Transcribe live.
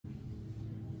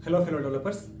Hello fellow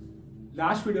developers.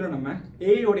 Last video நம்ம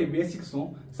AI ஓட பேசிக்ஸும்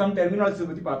some terminologies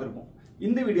பத்தி பார்த்திருப்போம்.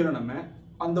 இந்த வீடியோல நம்ம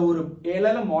அந்த ஒரு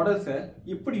LLM மாடல்ஸை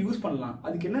எப்படி யூஸ் பண்ணலாம்,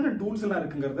 அதுக்கு என்னென்ன டூல்ஸ் எல்லாம்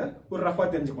இருக்குங்கிறத ஒரு ரஃபா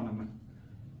தெரிஞ்சுப்போம் நம்ம.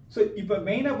 ஸோ இப்போ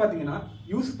மெயினாக பார்த்தீங்கன்னா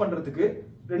யூஸ் பண்ணுறதுக்கு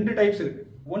ரெண்டு டைப்ஸ் இருக்கு.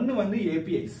 ஒன்று வந்து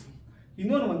APIs,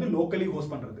 இன்னொன்று வந்து லோக்கலி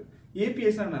ஹோஸ்ட் பண்ணுறது.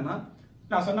 APIs என்னன்னா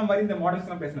நான் சொன்ன மாதிரி இந்த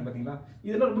மாடல்ஸ்லாம் பேசினேன் பார்த்தீங்களா,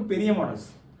 இதெல்லாம் ரொம்ப பெரிய மாடல்ஸ்.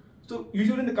 ஸோ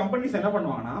யூஸ்வலி இந்த கம்பெனிஸ் என்ன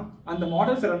பண்ணுவாங்கன்னா அந்த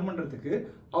மாடல்ஸை ரன் பண்ணுறதுக்கு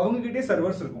அவங்ககிட்டே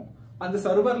சர்வர்ஸ் இருக்கும். அந்த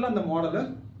சர்வரில் அந்த மாடலை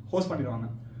ஹோஸ்ட் பண்ணிடுவாங்க.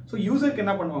 ஸோ யூசருக்கு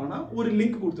என்ன பண்ணுவாங்கன்னா ஒரு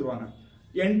லிங்க் கொடுத்துருவாங்க,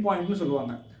 எண்ட் பாயிண்ட்னு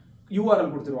சொல்லுவாங்க, URL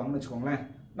கொடுத்துருவாங்கன்னு வச்சுக்கோங்களேன்.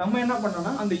 நம்ம என்ன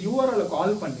பண்ணோம்னா அந்த URL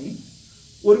கால் பண்ணி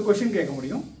ஒரு கொஷின் கேட்க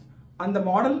முடியும். அந்த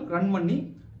மாடல் ரன் பண்ணி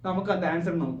நமக்கு அந்த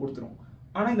ஆன்சர் நமக்கு கொடுத்துரும்.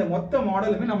 ஆனால் இந்த மொத்த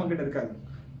மாடலுமே நம்ம கிட்ட இருக்காது,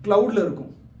 கிளவுடில்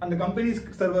இருக்கும், அந்த கம்பெனி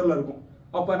சர்வரில் இருக்கும்.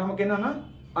 அப்போ நமக்கு என்னன்னா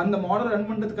அந்த மாடல் ரன்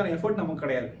பண்ணுறதுக்கான எஃபர்ட் நமக்கு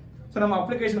கிடையாது. ஸோ நம்ம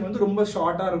அப்ளிகேஷன் வந்து ரொம்ப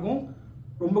ஷார்ட்டாக இருக்கும்,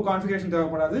 ரொம்ப கான்ஃபிகரேஷன்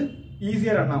தேவைப்படாது,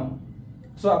 ஈஸியாக ரன் ஆகும்.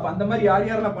 ஸோ அப்போ அந்த மாதிரி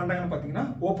யாரெல்லாம் பண்ணுறாங்கன்னு பார்த்தீங்கன்னா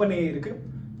OpenAI இருக்குது,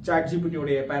 ChatGPT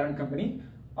உடைய பேரண்ட் கம்பெனி.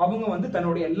 அவங்க வந்து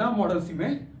தன்னுடைய எல்லா மாடல்ஸுமே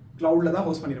கிளவுடில் தான்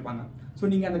ஹோஸ்ட் பண்ணியிருப்பாங்க. ஸோ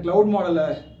நீங்கள் அந்த கிளவுட் மாடலை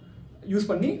யூஸ்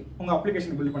பண்ணி உங்கள்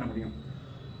அப்ளிகேஷன் பில்ட் பண்ண முடியும்.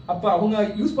 அப்போ அவங்க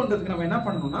யூஸ் பண்ணுறதுக்கு நம்ம என்ன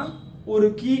பண்ணணும்னா ஒரு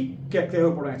கீ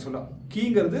தேவைப்படும். ஆக்சுவலாக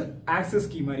கீங்கிறது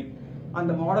ஆக்சஸ் கீ மாதிரி.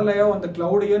 அந்த மாடலையோ அந்த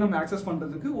கிளவுடையோ நம்ம ஆக்சஸ்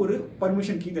பண்ணுறதுக்கு ஒரு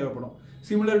பர்மிஷன் கீ தேவைப்படும்.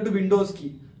 சிமிலர் டு விண்டோஸ் கீ,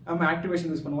 நம்ம ஆக்டிவேஷன்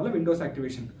யூஸ் பண்ணுவோம்ல, விண்டோஸ்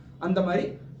ஆக்டிவேஷன், அந்த மாதிரி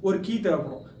ஒரு கீ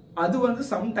தேவைப்படும். அது வந்து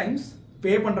சம்டைம்ஸ்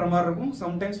பே பண்ணுற மாதிரி இருக்கும்,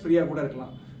 சம்டைம்ஸ் ஃப்ரீயாக கூட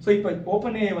இருக்கலாம். ஸோ இப்போ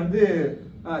OpenAI வந்து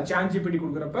ChatGPT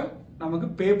கொடுக்குறப்ப நமக்கு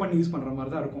பே பண்ணி யூஸ் பண்ணுற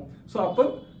மாதிரி தான் இருக்கும். ஸோ அப்போ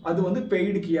அது வந்து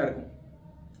பெய்டு கீயாக இருக்கும்.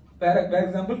 வேற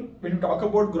example when you talk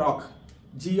about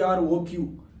GROQ,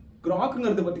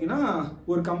 கிராக்குங்கிறது பார்த்தீங்கன்னா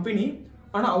ஒரு கம்பெனி,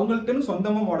 ஆனால் அவங்கள்ட்டன்னு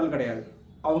சொந்தமாக மாடல் கிடையாது,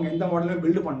 அவங்க எந்த மாடலுமே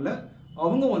பில்டு பண்ணல.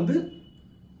 அவங்க வந்து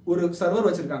ஒரு சர்வர்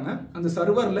வச்சிருக்காங்க. அந்த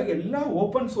சர்வரில் எல்லா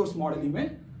ஓப்பன் சோர்ஸ் மாடலையுமே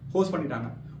ஹோஸ்ட் பண்ணிட்டாங்க.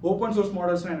 ஓப்பன் சோர்ஸ்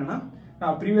மாடல்ஸ்னால் என்னன்னா,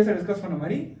 நான் ப்ரீவியஸாக டிஸ்கஸ் பண்ண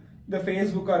மாதிரி இந்த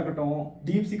ஃபேஸ்புக்காக இருக்கட்டும்,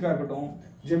 டீப்சீக்காக இருக்கட்டும்,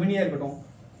 ஜெமினியாக இருக்கட்டும்,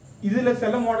 இதில்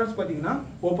சில மாடல்ஸ் பார்த்தீங்கன்னா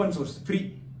ஓப்பன் சோர்ஸ் ஃப்ரீ,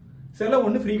 சில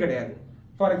ஒன்று ஃப்ரீ கிடையாது.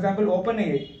 For example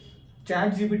OpenAI,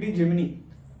 ChatGPT, Gemini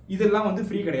இதெல்லாம் வந்து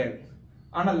ஃப்ரீ கிடையாது.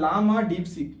 ஆனால் லாமா,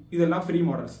 டீப்சீக் இதெல்லாம் ஃப்ரீ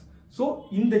மாடல்ஸ். ஸோ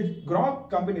இந்த கிராக்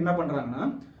கம்பெனி என்ன பண்ணுறாங்கன்னா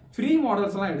ஃப்ரீ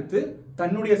மாடல்ஸ்லாம் எடுத்து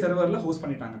தன்னுடைய சர்வரில் ஹோஸ்ட்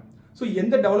பண்ணிட்டாங்க. ஸோ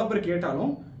எந்த டெவலப்பர்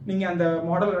கேட்டாலும் நீங்கள் அந்த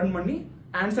மாடல் ரன் பண்ணி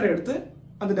ஆன்சரை எடுத்து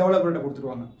அந்த டெவலப்பர்கிட்ட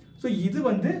கொடுத்துருவாங்க. ஸோ இது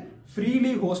வந்து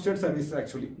freely hosted service.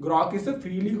 Actually crack is a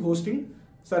freely hosting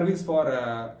service for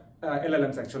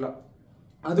LLMs. ஆக்சுவலாக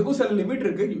அதுக்கும் சில லிமிட்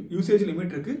இருக்கு, யூசேஜ்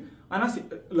லிமிட் இருக்கு. ஆனால்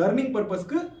லர்னிங்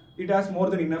பர்பஸ்க்கு it has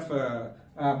more then enough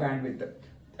bandwidth.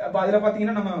 அப்போ அதில்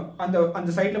பார்த்தீங்கன்னா நம்ம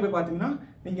அந்த சைட்டில் போய் பார்த்தீங்கன்னா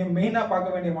நீங்கள் மெயினாக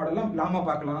பார்க்க வேண்டிய மாடல்லாம் லாமா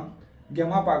பார்க்கலாம்,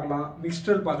 கெமா பார்க்கலாம்,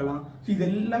 மிக்ஸ்ட்ரல் பார்க்கலாம். ஸோ இது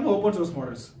எல்லாமே ஓப்பன் சோர்ஸ்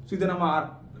மாடல்ஸ். ஸோ இதை நம்ம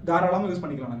தாராளமாக யூஸ்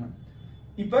பண்ணிக்கலாம். நம்ம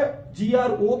இப்போ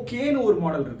GROKன்னு ஒரு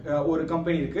மாடல் இருக்கு, ஒரு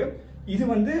கம்பெனி இருக்கு. இது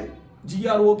வந்து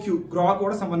GROQ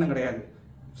கிராக்கோட சம்பந்தம் கிடையாது,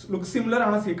 லுக் சிமிலர்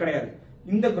ஆனால் கிடையாது.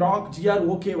 இந்த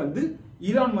GROK வந்து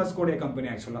ஈலான் மஸ்கோடைய கம்பெனி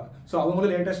ஆக்சுவலாக. ஸோ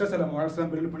அவங்களும் லேட்டஸ்ட்டாக சில மாடல்ஸ்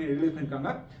தான் பில்ட் பண்ணி ரிலீஸ்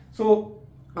பண்ணியிருக்காங்க. ஸோ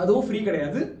அதுவும் ஃப்ரீ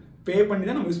கிடையாது, பே பண்ணி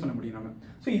தான் நம்ம யூஸ் பண்ண முடியும் நம்ம.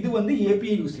 ஸோ இது வந்து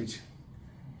API usage.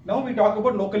 Now we talk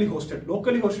about locally hosted.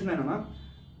 Locally hosted என்னன்னா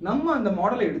நம்ம அந்த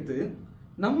மாடலை எடுத்து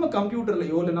நம்ம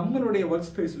கம்ப்யூட்டர்லையோ இல்லை நம்மளுடைய ஒர்க்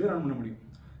ஸ்பேஸ்லையோ ரன் பண்ண முடியும்.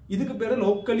 இதுக்கு பேர்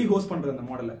லோக்கலி ஹோஸ்ட் பண்ணுறது அந்த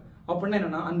மாடலை. அப்படின்னா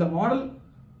என்னன்னா அந்த மாடல்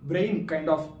பிரெயின்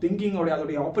கைண்ட் ஆஃப் திங்கிங்கோடைய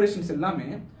அதோடைய ஆப்ரேஷன்ஸ் எல்லாமே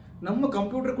நம்ம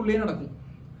கம்ப்யூட்டருக்குள்ளேயே நடக்கும்.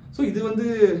 ஸோ இது வந்து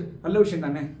நல்ல விஷயம்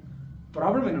தானே.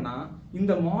 ப்ராப்ளம் என்னன்னா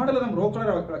இந்த மாடலை நம்ம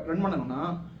லோக்கலாக ரன் பண்ணணும்னா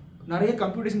நிறைய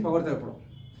கம்ப்யூட்டேஷன் பவர் தேவைப்படும்,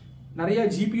 நிறைய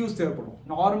GPUs தேவைப்படும்.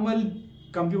 நார்மல்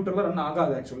கம்ப்யூட்டரில் ரன்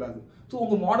ஆகாது ஆக்சுவலாக அது. ஸோ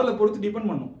உங்கள் மாடலை பொறுத்து டிபெண்ட்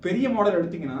பண்ணும். பெரிய மாடல்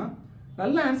எடுத்தீங்கன்னா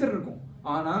நல்ல ஆன்சர் இருக்கும்,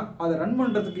 ஆனால் அதை ரன்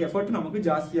பண்ணுறதுக்கு எஃபர்ட் நமக்கு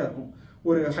ஜாஸ்தியாக இருக்கும்.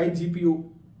 ஒரு ஹை GPU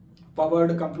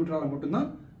பவர்டு கம்ப்யூட்டரால் மட்டும்தான்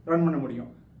ரன் பண்ண முடியும்.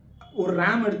 ஒரு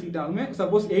RAM எடுத்துக்கிட்டாலுமே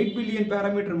suppose 8 billion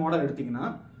parameter model எடுத்தீங்கன்னா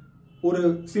ஒரு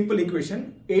சிம்பிள் ஈக்குவேஷன்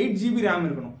 8 GB ரேம்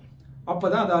இருக்கணும், அப்போ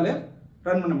தான் அதால்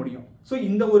ரன் பண்ண முடியும். ஸோ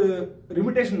இந்த ஒரு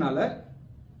லிமிட்டேஷனால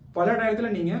பல இடத்துல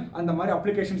நீங்கள் அந்த மாதிரி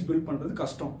அப்ளிகேஷன்ஸ் பில்ட் பண்ணுறது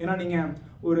கஷ்டம். ஏன்னா நீங்கள்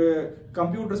ஒரு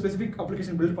கம்ப்யூட்டர் ஸ்பெசிஃபிக்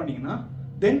அப்ளிகேஷன் பில்ட் பண்ணீங்கன்னா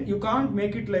then you can't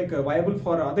make it like viable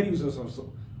for other users also.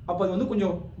 அப்போ அது வந்து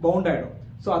கொஞ்சம் பவுண்ட் ஆகிடும்.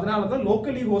 ஸோ அதனால தான்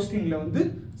லோக்கலி ஹோஸ்டிங்கில் வந்து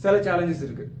சில சேலஞ்சஸ்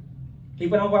இருக்குது.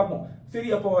 இப்போ நம்ம பார்ப்போம். சரி,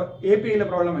 அப்போ APIயில்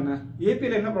ப்ராப்ளம் என்ன?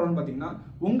 APIயில் என்ன ப்ராப்ளம் பார்த்தீங்கன்னா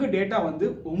உங்கள் டேட்டா வந்து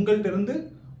உங்கள்கிட்ட இருந்து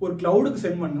ஒரு கிளவுடுக்கு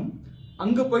சென்ட் பண்ணும்,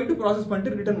 அங்கே போயிட்டு ப்ராசஸ்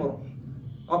பண்ணிட்டு ரிட்டர்ன் வரும்.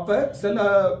 அப்போ சில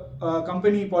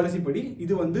கம்பெனி பாலிசி படி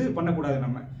இது வந்து பண்ணக்கூடாது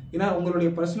நம்ம. ஏன்னா உங்களுடைய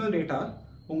பர்சனல் டேட்டா,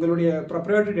 உங்களுடைய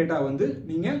ப்ரொப்ரையட்டரி டேட்டா வந்து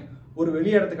நீங்கள் ஒரு வெளி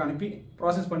இடத்துக்கு அனுப்பி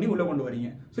ப்ராசஸ் பண்ணி உள்ளே கொண்டு வரீங்க.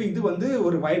 ஸோ இது வந்து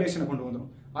ஒரு வயலேஷனை கொண்டு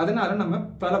வந்துடும். அதனால நம்ம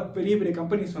பல பெரிய பெரிய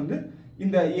கம்பெனிஸ் வந்து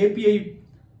இந்த API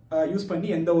யூஸ் பண்ணி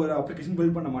எந்த ஒரு அப்ளிகேஷன்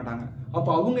பில்ட் பண்ண மாட்டாங்க. அப்போ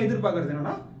அவங்க எதிர்பார்க்கறது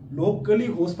என்னன்னா லோக்கலி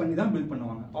ஹோஸ்ட் பண்ணி தான் பில்ட்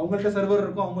பண்ணுவாங்க. அவங்கள்ட்ட சர்வர்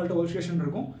இருக்கும், அவங்கள்ட்ட ஒர்க் ஸ்டேஷன்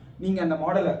இருக்கும். நீங்கள் அந்த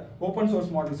மாடலை ஓப்பன்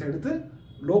சோர்ஸ் மாடல்ஸ் எடுத்து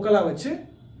லோக்கலாக வச்சு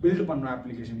பில்ட் பண்ணணும்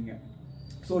அப்ளிகேஷன் நீங்கள்.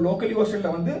 ஸோ லோக்கலி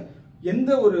ஹோஸ்டலில் வந்து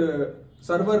எந்த ஒரு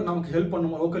சர்வர் நமக்கு ஹெல்ப்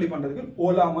பண்ணுமோ லோக்கலி பண்ணுறதுக்கு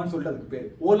ஓலாமான்னு சொல்லிட்டு அதுக்கு பேர்.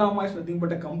 ஓலாமா is nothing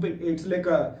but a company, it's like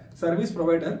a service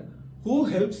provider who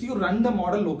helps you run the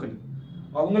model locally.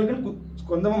 அவங்களுக்கு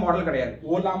சொந்தமாக மாடல் கிடையாது,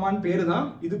 ஓலாமான்னு பேரு தான்,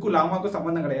 இதுக்கும் லாமாக்கும்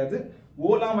சம்பந்தம் கிடையாது.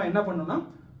 ஓலாமா என்ன பண்ணுன்னா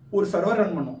ஒரு சர்வர்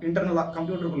ரன் பண்ணும் இன்டர்னலாக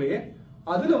கம்ப்யூட்டருக்குள்ளேயே.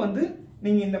 அதில் வந்து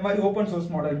நீங்கள் இந்த மாதிரி ஓப்பன்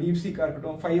சோர்ஸ் மாடல் டீப்சீக்காக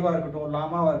இருக்கட்டும், ஃபைவாக இருக்கட்டும்,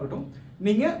 லாமாவாக இருக்கட்டும்,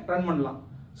 நீங்கள் ரன் பண்ணலாம்.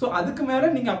 ஸோ அதுக்கு மேலே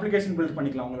நீங்கள் அப்ளிகேஷன் பில்ட்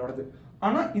பண்ணிக்கலாம் உங்களோடது.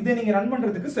 ஆனால் இதை நீங்கள் ரன்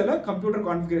பண்ணுறதுக்கு சில கம்ப்யூட்டர்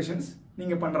கான்ஃபிகரேஷன்ஸ்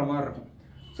நீங்கள் பண்ணுற மாதிரி இருக்கும்.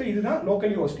 ஸோ இதுதான்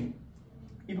லோக்கலி ஹோஸ்டிங்.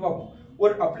 இப்போ பார்ப்போம்,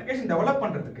 ஒரு அப்ளிகேஷன் டெவலப்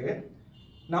பண்ணுறதுக்கு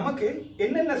நமக்கு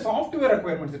என்னென்ன சாஃப்ட்வேர்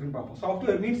ரெக்யர்மெண்ட்ஸ் இருக்குன்னு பார்ப்போம்.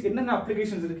 சாஃப்ட்வேர் மீன்ஸ் என்னென்ன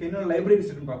அப்ளிகேஷன்ஸ் இருக்குது, என்னென்ன லைப்ரரிஸ்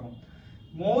இருக்குன்னு பார்ப்போம்.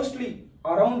 மோஸ்ட்லி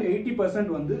அரௌண்ட்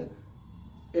 80% வந்து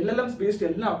LLMs பேஸ்ட்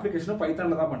எல்லா அப்ளிகேஷனும்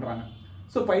பைத்தானில் தான் பண்ணுறாங்க.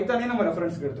 ஸோ பைத்தானே நம்ம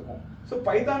ரெஃபரன்ஸ்க்கு எடுத்துப்போம். ஸோ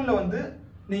பைத்தானில் வந்து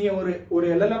நீங்கள் ஒரு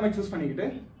LLM சூஸ் பண்ணிக்கிட்டு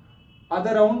அதை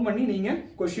ரவுண்ட் பண்ணி நீங்கள்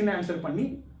கொஸ்டின் ஆன்சர் பண்ணி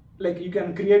like you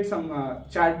can create some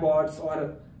chat pots R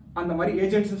அந்த மாதிரி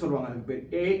ஏஜென்ட்ஸ்னு சொல்லுவாங்க. அதுக்கு பேர்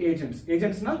AI agents.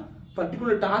 ஏஜென்ட்ஸ்னா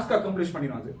particular task accomplish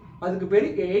பண்ணிடும், அதுக்கு பேர்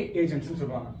ஏஐ ஏஜென்ட்ஸ்னு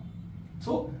சொல்லுவாங்க.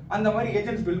 ஸோ அந்த மாதிரி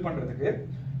ஏஜென்ட்ஸ் பில்ட் பண்ணுறதுக்கு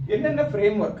என்னென்ன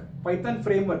frame work, Python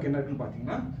frame work என்ன இருக்குன்னு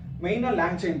பார்த்தீங்கன்னா மெயினாக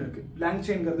லேங் செயின் இருக்குது. லேங்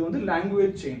செயின்ங்கிறது வந்து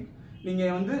லாங்குவேஜ் செயின்.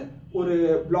 நீங்கள் வந்து ஒரு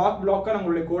பிளாக்காக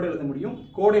நம்மளுடைய கோடை எழுத முடியும்,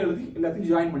 கோடை எழுதி எல்லாத்தையும்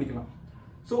ஜாயின் பண்ணிக்கலாம்.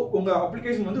 ஸோ உங்கள்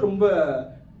அப்ளிகேஷன் வந்து ரொம்ப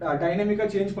டைனமிக்காக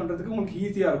சேஞ்ச் பண்ணுறதுக்கு உங்களுக்கு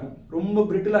ஈஸியாக இருக்கும், ரொம்ப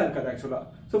பிரிட்டிலாக இருக்காது ஆக்சுவலாக.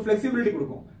 ஸோ ஃப்ளெக்சிபிலிட்டி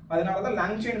கொடுக்கும். அதனால தான்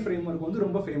லேங் செயின் ஃப்ரேம் ஒர்க் வந்து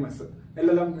ரொம்ப ஃபேமஸ்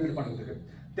LLM பில்ட் பண்ணுறதுக்கு.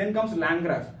 Then comes lang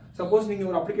graph. Suppose நீங்கள்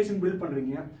ஒரு அப்ளிகேஷன் பில்ட்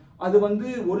பண்ணுறீங்க, அது வந்து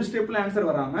ஒரு ஸ்டெப்பில் ஆன்சர்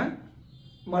வராமல்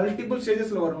மல்டிபிள்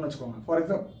ஸ்டேஜஸில் வரணும்னு வச்சுக்கோங்க. ஃபார்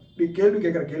எக்ஸாம்பிள் கேள்வி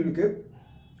கேட்குற கேள்விக்கு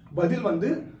பதில் வந்து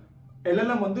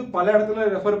LLM வந்து பல இடத்துல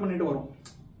ரெஃபர் பண்ணிட்டு வரும்,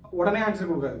 உடனே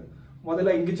ஆன்சர் கொடுக்காது.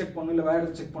 முதல்ல இங்கே செக் பண்ணும், இல்லை வேற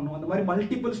இடத்துல செக் பண்ணும். அந்த மாதிரி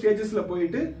மல்டிபிள் ஸ்டேஜஸில்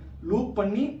போயிட்டு லூப்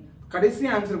பண்ணி கடைசி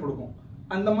ஆன்சர் கொடுக்கும்.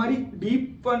 அந்த மாதிரி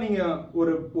டீப்பாக நீங்கள்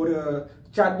ஒரு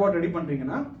சாட்பாட் ரெடி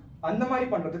பண்ணுறீங்கன்னா அந்த மாதிரி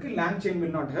பண்ணுறதுக்கு lang chain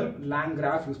will not help, lang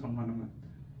graph use பண்ணுவோம் நம்ம.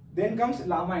 Then comes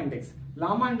Lama index.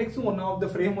 Lama இண்டெக்ஸும் one of the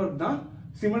frame work தான்,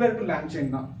 சிமிலர் டு லேங்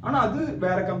செயின் தான். ஆனால் அது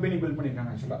வேற கம்பெனி பில்ட்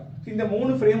பண்ணியிருக்காங்க ஆக்சுவலாக. இந்த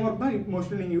 3 ஃப்ரேம் ஒர்க் தான்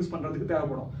மோஸ்ட்லி நீங்கள் யூஸ் பண்ணுறதுக்கு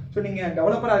தேவைப்படும். ஸோ நீங்கள்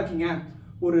டெவலப்பராக இருக்கீங்க,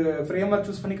 ஒரு ஃப்ரேம் ஒர்க்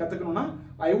சூஸ் பண்ணி கற்றுக்கணும்னா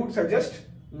I would suggest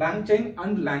lang chain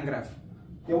and lang graph.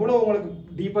 எவ்வளோ உங்களுக்கு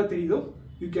டீப்பாக தெரியுதோ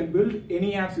you can build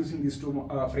any apps using these 2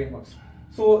 frame works.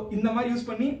 So இந்த மாதிரி யூஸ்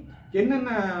பண்ணி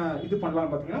என்னென்ன இது பண்ணலாம்னு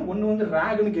பார்த்தீங்கன்னா, ஒன்று வந்து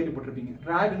ரேக்னு கேள்விப்பட்டிருப்பீங்க.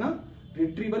 ரேக்னா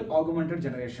ரிட்ரீவல் ஆகுமெண்டட்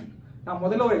ஜெனரேஷன். நான்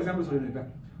முதல்ல ஒரு எக்ஸாம்பிள் சொல்லியிருப்பேன்.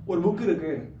 ஒரு புக்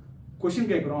இருக்கு, கொஸ்டின்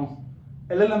கேட்குறோம்,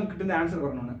 LLM கிட்ட இருந்து ஆன்சர்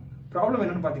வரணும்னு. ப்ராப்ளம்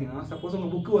என்னன்னு பார்த்தீங்கன்னா, சப்போஸ்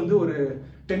உங்கள் புக்கு வந்து ஒரு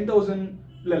 10,000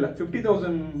 இல்லை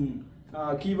 50,000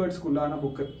 கீவேர்ட்ஸ்க்குள்ளான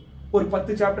புக்கு, ஒரு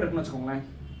 10 சாப்டர் இருக்குன்னு வச்சுக்கோங்களேன்.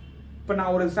 இப்போ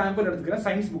நான் ஒரு சாம்பிள் எடுத்துக்கிறேன்,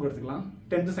 சயின்ஸ் புக் எடுத்துக்கலாம்,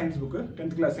 10th science book,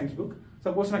 10th class science book.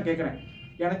 Suppose நான் கேட்குறேன்,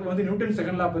 எனக்கு வந்து நியூட்டன்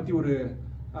செகண்ட் லா பற்றி ஒரு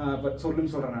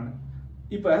சொல்லுன்னு சொல்கிறேன் நான்.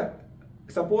 இப்போ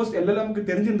சப்போஸ் LLMக்கு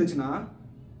தெரிஞ்சிருந்துச்சுன்னா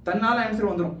தன்னால் ஆன்சர்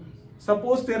வந்துடும்.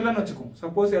 சப்போஸ் தெரியலன்னு வச்சுக்கோம்,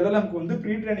 சப்போஸ் LLMக்கு வந்து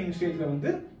ப்ரீ ட்ரைனிங் ஸ்டேஜில்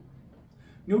வந்து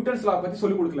நியூட்டன்ஸ் லா பற்றி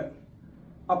சொல்லிக் கொடுக்கல,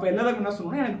 அப்போ LLM என்ன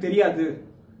சொல்லணும்னா எனக்கு தெரியாது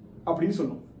அப்படின்னு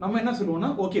சொல்லணும். நம்ம என்ன சொல்லுவோம்னா,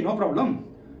 ஓகே நோ ப்ராப்ளம்,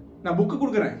 நான் புக்கு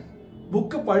கொடுக்குறேன்,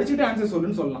 புக்கை படிச்சுட்டு ஆன்சர்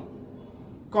சொல்லுன்னு சொல்லலாம்.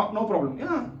 நோ ப்ராப்ளம்,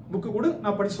 ஏன்னா புக்கு கூட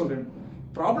நான் படிச்சு சொல்கிறேன்.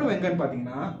 ப்ராப்ளம் எங்கன்னு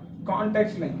பார்த்தீங்கன்னா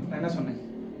கான்டெக்ஸ்ட் லென்த். நான் என்ன சொன்னேன்,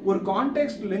 ஒரு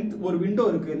கான்டெக்ஸ்ட் லென்த் ஒரு விண்டோ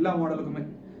இருக்குது எல்லா மாடலுக்குமே.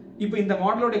 இப்போ இந்த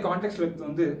மாடலோடைய கான்டெக்ஸ்ட் லென்த்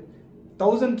வந்து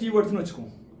 1000 கீவேர்ட்ஸ்னு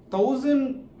வச்சுக்கோம். 1000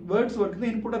 வேர்ட்ஸ் வரைக்கும்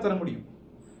தான் இன்புட்டாக தர முடியும்.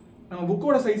 நம்ம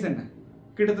புக்கோட சைஸ் என்ன,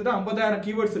 கிட்டத்தட்ட 50,000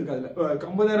 கீவேர்ட்ஸ் இருக்குது, அதில்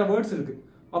 50,000 வேர்ட்ஸ் இருக்குது.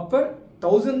 அப்போ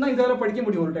 1000 தான் இதால் படிக்க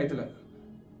முடியும் ஒரு டயத்தில்,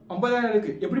 50,000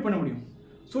 இருக்குது, எப்படி பண்ண முடியும்?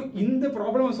 ஸோ இந்த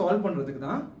ப்ராப்ளமை சால்வ் பண்ணுறதுக்கு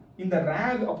தான் இந்த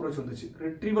ரேக் அப்ரோச் வந்துச்சு,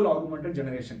 ரிட்ரீவல் ஆகுமெண்டட்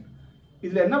ஜெனரேஷன்.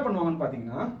 இதில் என்ன பண்ணுவாங்கன்னு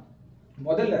பார்த்தீங்கன்னா,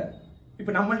 முதல்ல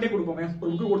இப்போ நம்மள்டே கொடுப்போமே, ஒரு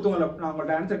புக்கு கொடுத்தவங்கள நான்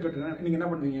உங்கள்ட்ட ஆன்சர் கேட்டுறேன், நீங்கள் என்ன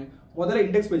பண்ணுவீங்க, முதல்ல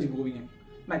இண்டெக்ஸ் பேஜுக்கு போவீங்க.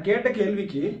 நான் கேட்ட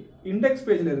கேள்விக்கு இண்டெக்ஸ்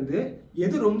பேஜில் இருந்து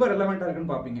எது ரொம்ப ரெலவெண்ட்டாக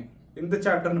இருக்குன்னு பார்ப்பீங்க, எந்த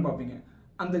சாப்டர்னு பார்ப்பீங்க.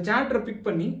 அந்த சாப்டரை பிக்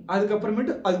பண்ணி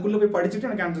அதுக்கப்புறமேட்டு அதுக்குள்ளே போய் படிச்சுட்டு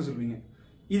எனக்கு ஆன்சர் சொல்லுவீங்க.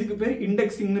 இதுக்கு பேர்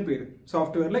இண்டெக்ஸிங்னு பேர்,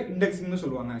 சாஃப்ட்வேரில் இண்டெக்ஸிங்னு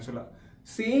சொல்லுவாங்க. ஆக்சுவலாக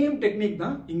சேம் டெக்னிக்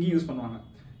தான் இங்கேயும் யூஸ் பண்ணுவாங்க.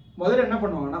 முதல்ல என்ன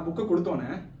பண்ணுவாங்கன்னா, புக்கை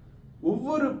கொடுத்தோன்னே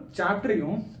ஒவ்வொரு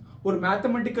சாப்டரையும் ஒரு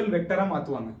மேத்தமெட்டிக்கல் வெக்டராக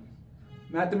மாற்றுவாங்க.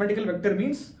 மேத்தமெட்டிக்கல் வெக்டர்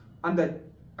மீன்ஸ் அந்த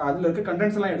அதில் இருக்க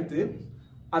கண்டென்ட்ஸ் எல்லாம் எடுத்து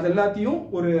அது எல்லாத்தையும்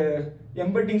ஒரு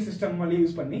எம்பெட்டிங் சிஸ்டம் வழி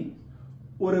யூஸ் பண்ணி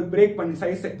ஒரு பிரேக் பண்ணி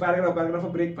சைஸ் பேராகிராஃபை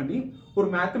பிரேக் பண்ணி ஒரு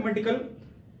மேத்தமெட்டிக்கல்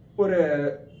ஒரு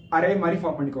அரே மாதிரி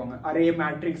ஃபார்ம் பண்ணிக்குவாங்க. அரே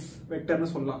மேட்ரிக்ஸ்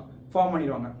வெக்டர்னு சொல்லலாம், ஃபார்ம்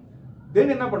பண்ணிடுவாங்க.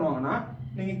 தென் என்ன பண்ணுவாங்கன்னா,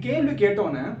 நீங்கள் கேள்வி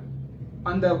கேட்டோன்னே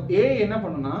அந்த ஏ என்ன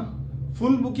பண்ணுன்னா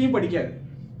ஃபுல் புக்கையும் படிக்காது,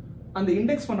 அந்த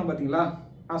இண்டெக்ஸ் பண்ண பார்த்தீங்களா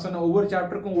நான் சொன்ன ஒவ்வொரு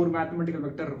சாப்டருக்கும் ஒரு மேத்தமெட்டிக்கல்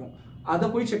வெக்டர் இருக்கும், அதை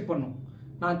போய் செக் பண்ணும்.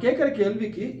 நான் கேட்குற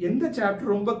கேள்விக்கு எந்த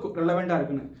சாப்டர் ரொம்ப ரெலவெண்டாக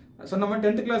இருக்குன்னு சொன்ன மாதிரி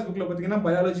 10th கிளாஸ் புக்கில் பார்த்தீங்கன்னா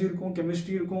பயாலஜி இருக்கும்,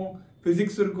 கெமிஸ்ட்ரி இருக்கும்,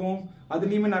 ஃபிசிக்ஸ் இருக்கும்,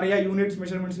 அதுலேயுமே நிறையா யூனிட்ஸ்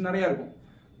மெஷர்மெண்ட்ஸ் நிறையா இருக்கும்.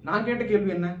 நான் கேட்ட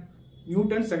கேள்வி என்ன,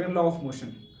 Newton second law of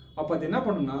motion. அப்போ அது என்ன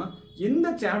பண்ணுன்னா எந்த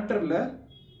சாப்டரில்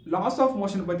லாஸ் ஆஃப்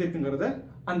மோஷன் பற்றி இருக்குங்கிறத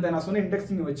அந்த நான் சொன்ன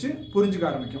இண்டெக்ஸிங் வச்சு புரிஞ்சுக்க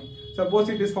ஆரம்பிக்கும்.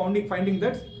 Suppose it is finding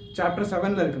that chapter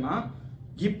 7ல் இருக்குன்னா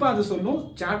இப்போ அது சொல்லும்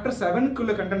சாப்டர்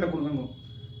 7க்குள்ள கண்டென்ட்டை கொடுங்க.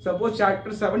 சப்போஸ்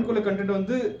சாப்டர் 7க்குள்ள கண்டென்ட்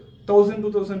வந்து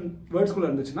 1000-2000 வேர்ட்ஸ்குள்ள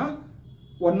இருந்துச்சுன்னா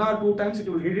 1 or 2 times it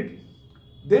will read it,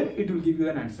 then it will give you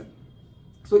an answer.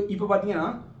 So இப்போ பார்த்தீங்கன்னா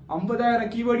 50,000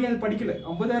 கீவேர்டையும் அது படிக்கல,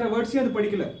 50,000 வேர்ட்ஸையும் அது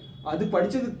படிக்கல, அது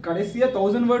படித்தது கடைசியாக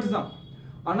 1000 வேர்ட்ஸ் தான்.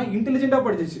 ஆனால் இன்டெலிஜென்ட்டாக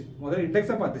படிச்சிச்சு. முதல்ல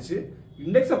இண்டெக்ஸை பார்த்துச்சு,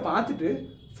 இண்டெக்ஸை பார்த்துட்டு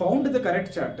ஃபவுண்ட் த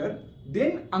கரெக்ட் சாப்டர்,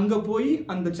 தென் அங்கே போய்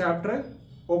அந்த சாப்டரை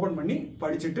ஓப்பன் பண்ணி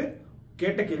படிச்சுட்டு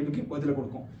கேட்ட கேள்விக்கு பதில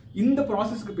கொடுக்கும். இந்த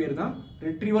ப்ராசஸ்க்கு பேர் தான்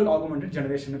ரெட்ரீவல் ஆகுமெண்டட்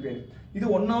ஜெனரேஷன் பேர். இது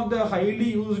one of the highly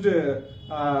used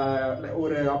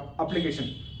ஒரு application.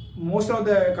 Most of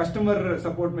the customer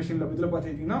support மெஷினில் இதில்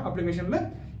பார்த்துக்கிட்டிங்கன்னா அப்ளிகேஷனில்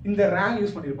இந்த ரேங்க்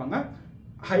யூஸ் பண்ணியிருப்பாங்க.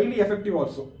 Highly effective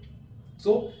also.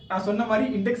 ஸோ நான் சொன்ன மாதிரி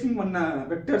இண்டெக்ஸிங் பண்ண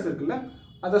வெக்டர்ஸ் இருக்குல்ல,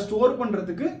 அதை ஸ்டோர்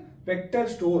பண்ணுறதுக்கு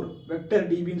வெக்டர் ஸ்டோர், வெக்டர்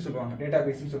டிபின்னு சொல்லுவாங்க, டேட்டா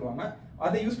பேஸ்ன்னு சொல்லுவாங்க.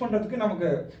 அதை யூஸ் பண்ணுறதுக்கு நமக்கு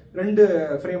 2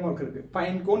 ஃப்ரேம் ஒர்க் இருக்குது,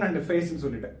 பைன்கோன் அண்ட் ஃபேஸ்ன்னு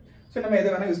சொல்லிட்டு. ஸோ நம்ம எதை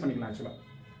வேணால் யூஸ் பண்ணிக்கலாம் ஆக்சுவலாக.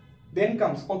 தென்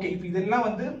கம்ஸ் ஓகே, இப்போ இதெல்லாம்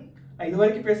வந்து நான் இது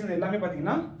வரைக்கும் பேசுனது எல்லாமே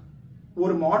பார்த்தீங்கன்னா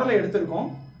ஒரு மாடலை எடுத்திருக்கோம்,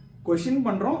 கொஷின்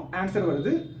பண்ணுறோம், ஆன்சர்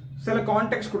வருது, சில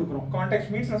கான்டெக்ட் கொடுக்குறோம். கான்டெக்ட்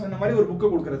மீன்ஸ் நான் சொன்ன மாதிரி ஒரு புக்கை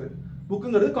கொடுக்குறது.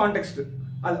 புக்குங்கிறது கான்டெக்ட்,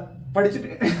 அதை படிச்சுட்டு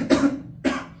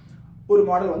ஒரு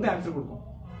மாடல் வந்து ஆன்சர் கொடுக்கும்.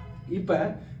 இப்போ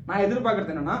நான்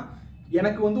எதிர்பார்க்கறது என்னன்னா,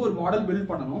 எனக்கு வந்து ஒரு மாடல் பில்ட்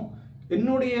பண்ணணும்,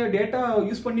 என்னுடைய டேட்டா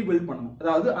யூஸ் பண்ணி பில்ட் பண்ணணும்.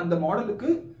 அதாவது அந்த மாடலுக்கு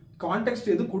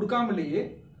கான்டெக்ட் எதுவும் கொடுக்காமலேயே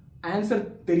ஆன்சர்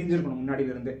தெரிஞ்சிருக்கணும்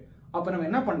முன்னாடியில இருந்து. அப்போ நம்ம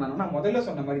என்ன பண்ணலாம்னா, நான் முதல்ல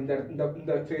சொன்ன மாதிரி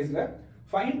இந்த ஃபேஸில்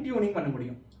ஃபைன் டியூனிங் பண்ண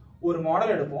முடியும். ஒரு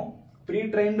மாடல் எடுப்போம், pre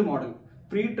trained model.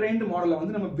 Pre trained மாடலை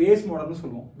வந்து நம்ம பேஸ் மாடல்னு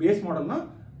சொல்லுவோம். பேஸ் மாடல்னா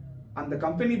அந்த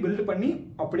கம்பெனி பில்ட் பண்ணி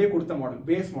அப்படியே கொடுத்த மாடல்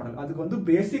பேஸ் மாடல். அதுக்கு வந்து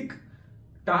பேசிக்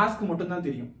டாஸ்க் மட்டும்தான்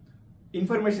தெரியும்,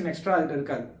 இன்ஃபர்மேஷன் எக்ஸ்ட்ரா அதில்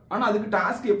இருக்காது. ஆனால் அதுக்கு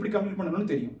டாஸ்க் எப்படி கம்ப்ளீட்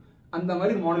பண்ணணும்னு தெரியும். அந்த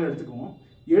மாதிரி மாடல் எடுத்துக்குவோம்.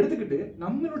 எடுத்துக்கிட்டு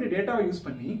நம்மளுடைய டேட்டாவை யூஸ்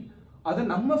பண்ணி அதை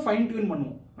நம்ம ஃபைன் டியூன்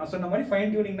பண்ணுவோம். நான் சொன்ன மாதிரி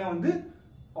ஃபைன் டியூனிங்னா வந்து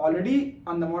ஆல்ரெடி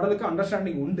அந்த மாடலுக்கு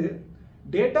அண்டர்ஸ்டாண்டிங் உண்டு,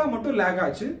 டேட்டா மட்டும் லேக்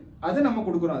ஆச்சு, அதை நம்ம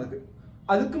கொடுக்குறோம்.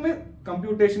 அதுக்குமே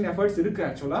கம்ப்யூட்டேஷன் எஃபர்ட்ஸ் இருக்கு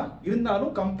ஆக்சுவலா.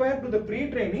 இருந்தாலும் compare to the pre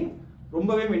training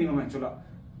ரொம்பவே மினிமம் ஆக்சுவலா.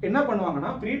 என்ன பண்ணுவாங்கன்னா,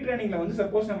 ப்ரீ ட்ரைனிங்ல வந்து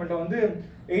சப்போஸ் நம்மள்ட்ட வந்து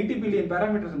 80 பில்லியன்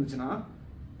பேராமீட்டர்ஸ் இருந்துச்சுன்னா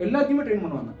எல்லாத்தையுமே ட்ரெயின்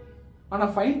பண்ணுவாங்க.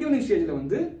 ஆனால் ஃபைன் டியூனிங் ஸ்டேஜில்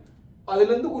வந்து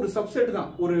அதுலேருந்து ஒரு சப்செட் தான்,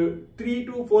 ஒரு 3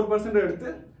 to 4% எடுத்து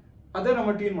அதை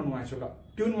நம்ம டியூன் பண்ணுவோம் ஆக்சுவலாக.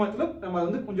 டியூன் மாத்திரம் நம்ம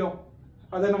வந்து கொஞ்சம்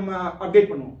அதை நம்ம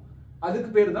அப்டேட் பண்ணுவோம். அதுக்கு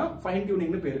பேர் தான் ஃபைன்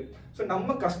டியூனிங்னு பேர். ஸோ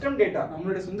நம்ம கஸ்டம் டேட்டா,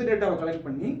 நம்மளுடைய சொந்த டேட்டாவை கலெக்ட்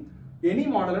பண்ணி எனி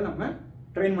மாடலை நம்ம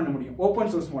ட்ரெயின் பண்ண முடியும், ஓப்பன்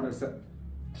சோர்ஸ் மாடல்ஸை.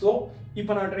 ஸோ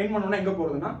இப்போ நான் ட்ரெயின் பண்ணோன்னா எங்கே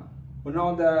போகிறதுனா, one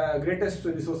of the greatest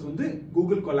resource வந்து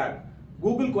கூகுள் கொலாப்.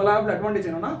 கூகுள் கொலாப்ல அட்வான்டேஜ்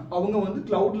என்னன்னா, அவங்க வந்து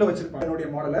கிளவுட்ல வச்சிருப்பாங்க என்னுடைய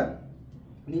மாடலை.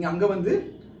 நீங்க அங்க வந்து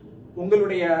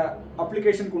உங்களுடைய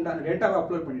அப்ளிகேஷனுக்கு உண்டான டேட்டாவை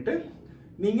அப்லோட் பண்ணிட்டு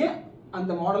நீங்க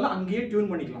அந்த மாடலை அங்கேயே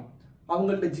டியூன் பண்ணிக்கலாம்.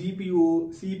 அவங்கள்ட்ட ஜிபியூ,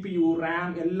 சிபியூ,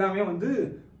 ரேம் எல்லாமே வந்து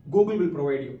Google will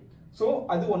provide you. So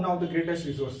அது one of the greatest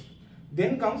resource.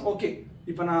 Then comes okay,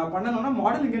 இப்போ நான் பண்ணணும்னா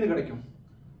மாடல் இங்கேருந்து கிடைக்கும்.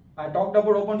 ஐ talked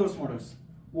about open source models.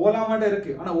 ஓலாமாட்ட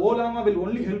இருக்கு, ஆனால் ஓலாமா will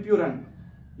only help you run,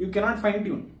 you cannot fine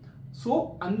tune. So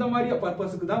அந்த மாதிரி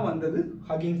பர்பஸுக்கு தான் வந்தது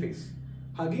ஹக்கிங் ஃபேஸ்.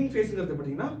 ஹக்கிங் ஃபேஸ்ங்கிறது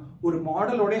பார்த்தீங்கன்னா ஒரு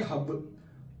மாடலோட ஹப்.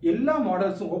 எல்லா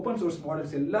மாடல்ஸும் ஓப்பன் சோர்ஸ்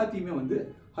மாடல்ஸ் எல்லாத்தையுமே வந்து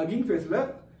ஹக்கிங் ஃபேஸில்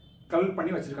கலெக்ட்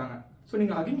பண்ணி வச்சிருக்காங்க. ஸோ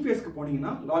நீங்கள் ஹக்கிங் ஃபேஸ்க்கு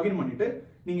போனீங்கன்னா லாகின் பண்ணிட்டு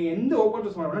நீங்கள் எந்த ஓப்பன்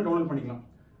சோர்ஸ் மாடல் டவுன்லோட் பண்ணிக்கலாம்.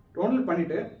 டவுன்லோட்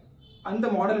பண்ணிட்டு அந்த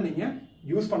மாடலை நீங்கள்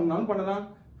யூஸ் பண்ணாலும் பண்ணலாம்,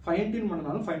 ஃபைன் டியூன்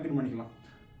பண்ணாலும் ஃபைன் டியூன் பண்ணிக்கலாம்.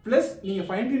 ப்ளஸ் நீங்கள்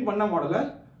ஃபைன் டியூன் பண்ண மாடலை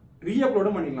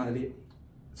ரீஅப்லோடும் பண்ணிக்கலாம் அதுலேயே.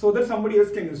 So that somebody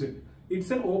else can use it. It's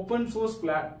an open source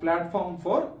platform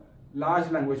for large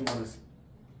language models.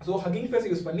 So Hugging Face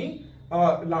use பண்ணி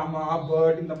llama,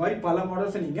 bird இந்த மாதிரி பல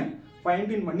மாடல்ஸை நீங்கள் ஃபைன்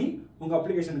டியூன் பண்ணி உங்கள்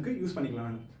அப்ளிகேஷனுக்கு யூஸ்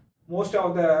பண்ணிக்கலாம். Most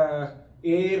of the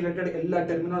AI related எல்லா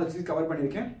டெர்மினாலஜிஸ் கவர்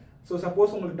பண்ணியிருக்கேன். ஸோ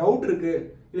சப்போஸ் உங்களுக்கு டவுட் இருக்கு,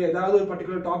 இல்லை ஏதாவது ஒரு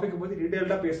பர்டிகுலர் டாபிக் பற்றி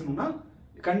டீட்டெயில்டாக பேசணும்னா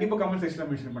கண்டிப்பாக கமெண்ட் செக்ஷனில்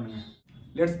மென்ஷன் பண்ணுங்கள்.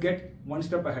 Let's get one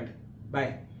step ahead. By.